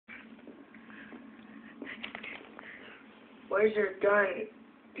Where's your gun,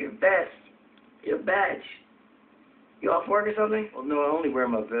 your vest, your badge? You off work or something? Well, no, I only wear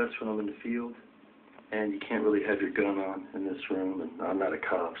my vest when I'm in the field. And you can't really have your gun on in this room, and I'm not a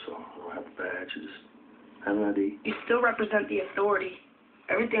cop, so I don't have a badge. I just have an ID. You still represent the authority.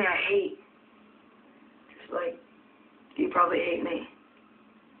 Everything I hate. Just like you probably hate me.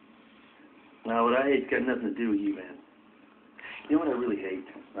 Now, what I hate's got nothing to do with you, man. You know what I really hate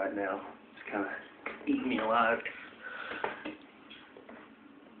right now? It's kind of eating me alive.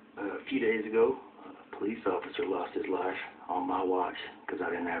 A few days ago, a police officer lost his life on my watch because I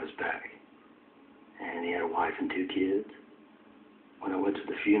didn't have his back. And he had a wife and 2 kids. When I went to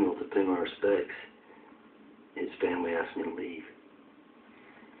the funeral to pay my respects, his family asked me to leave.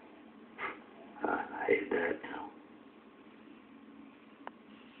 I hated that, you know.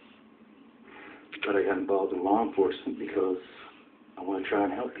 But I got involved in law enforcement because I want to try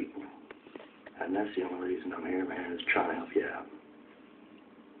and help people. And that's the only reason I'm here, man, is to try and help you out.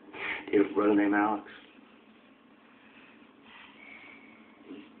 Do you have a brother named Alex?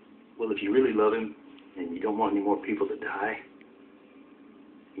 Well, if you really love him, and you don't want any more people to die,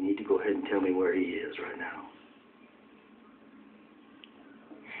 you need to go ahead and tell me where he is right now.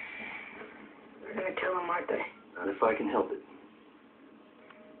 They're gonna kill him, aren't they? Not if I can help it.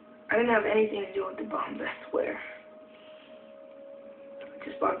 I didn't have anything to do with the bombs, I swear. I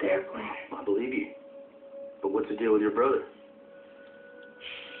just bought the airplane. I believe you. But what's the deal with your brother?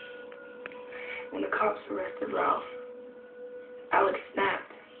 When the cops arrested Ralph, Alex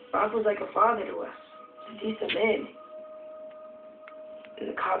snapped. Ralph was like a father to us. A decent man. And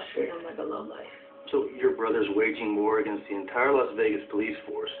the cops treated him like a lowlife. So your brother's waging war against the entire Las Vegas police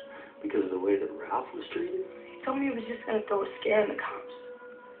force because of the way that Ralph was treated? He told me he was just going to throw a scare in the cops,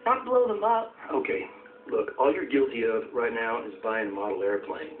 not blow them up. Okay, look, all you're guilty of right now is buying a model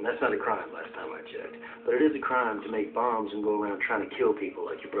airplane. And that's not a crime last time I checked. But it is a crime to make bombs and go around trying to kill people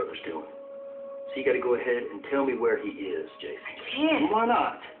like your brother's doing. So you got to go ahead and tell me where he is, Jason. I can't. Why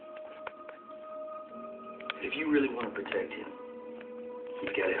not? If you really want to protect him,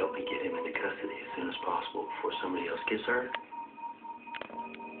 you've got to help me get him into custody as soon as possible before somebody else gets hurt.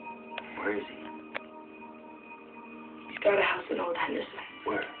 Where is he? He's got a house in Old Henderson.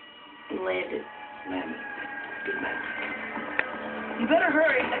 Where? In Landon. Landon. Good man. You better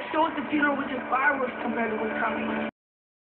hurry. That show at the funeral was just fireworks compared to what's coming.